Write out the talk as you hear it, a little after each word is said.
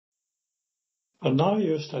And now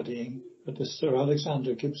you're studying at the Sir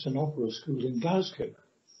Alexander Gibson Opera School in Glasgow.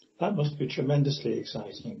 That must be tremendously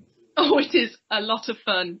exciting. Oh, it is a lot of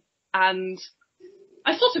fun. And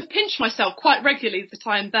I sort of pinch myself quite regularly that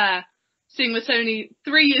I'm there, seeing that only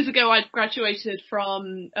 3 years ago I'd graduated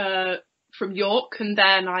from York, and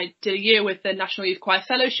then I did a year with the National Youth Choir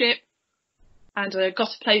Fellowship, and I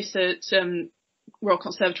got a place at Royal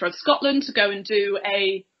Conservatoire of Scotland to go and do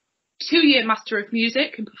a 2-year Master of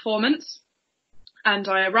Music in Performance. And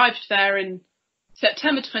I arrived there in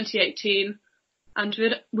September 2018, and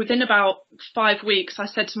within about 5 weeks I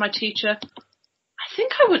said to my teacher, I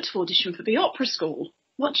think I want to audition for the opera school.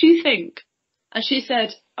 What do you think? And she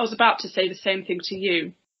said, I was about to say the same thing to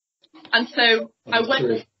you. And so I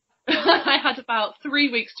went. I had about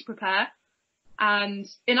 3 weeks to prepare, and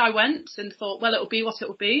in I went and thought, well, it'll be what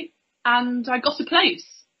it'll be. And I got a place.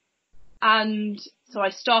 And so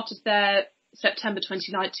I started there September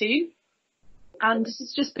 2019. And this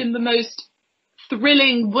has just been the most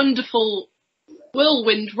thrilling, wonderful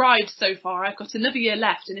whirlwind ride so far. I've got another year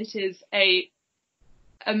left, and it is a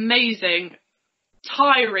amazing,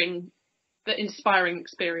 tiring, but inspiring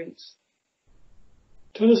experience.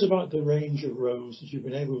 Tell us about the range of roles that you've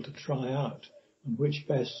been able to try out and which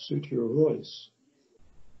best suit your voice.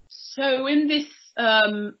 So in this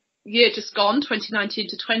year just gone, 2019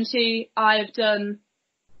 to 20, I've done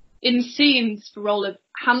in scenes the role of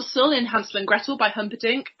Hansel in Hansel and Gretel by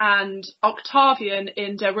Humperdinck and Octavian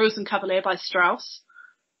in Der Rosenkavalier by Strauss.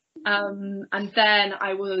 And then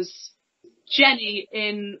I was Jenny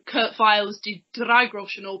in Kurt Weill's Die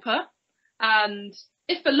Dreigroschenoper. And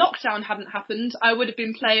if the lockdown hadn't happened, I would have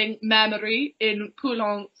been playing Mère Marie in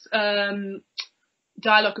Poulenc's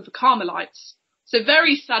Dialogue of the Carmelites. So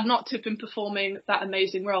very sad not to have been performing that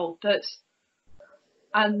amazing role. But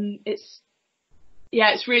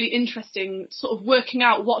it's really interesting sort of working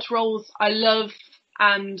out what roles I love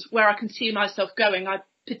and where I can see myself going. I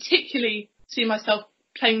particularly see myself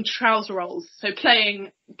playing trouser roles, so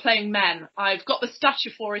playing men. I've got the stature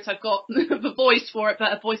for it, I've got the voice for it,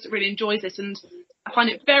 but a voice that really enjoys it, and I find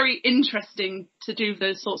it very interesting to do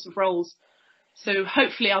those sorts of roles. So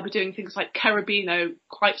hopefully I'll be doing things like Cherubino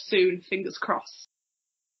quite soon, fingers crossed.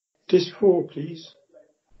 Disc 4, please.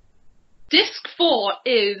 Disc 4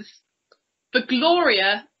 is the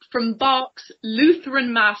Gloria from Bach's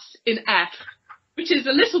Lutheran Mass in F, which is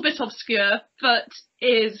a little bit obscure, but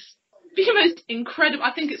is the most incredible.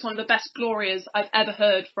 I think it's one of the best Glorias I've ever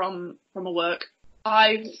heard from a work.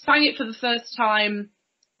 I sang it for the first time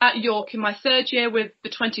at York in my 3rd year with the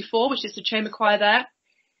 24, which is the chamber choir there.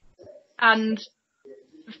 And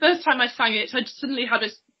the first time I sang it, I suddenly had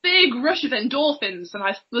this big rush of endorphins, and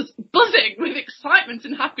I was buzzing with excitement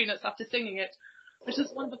and happiness after singing it, which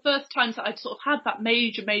is one of the first times that I'd sort of had that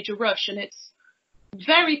major rush. And it's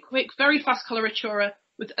very quick, very fast coloratura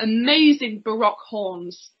with amazing Baroque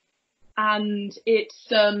horns. And it's,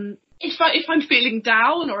 if I'm feeling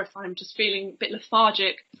down or if I'm just feeling a bit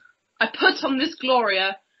lethargic, I put on this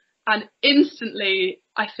Gloria and instantly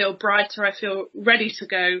I feel brighter, I feel ready to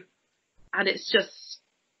go. And it's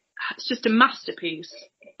just a masterpiece.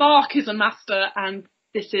 Bach is a master, and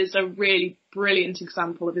this is a really brilliant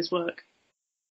example of his work.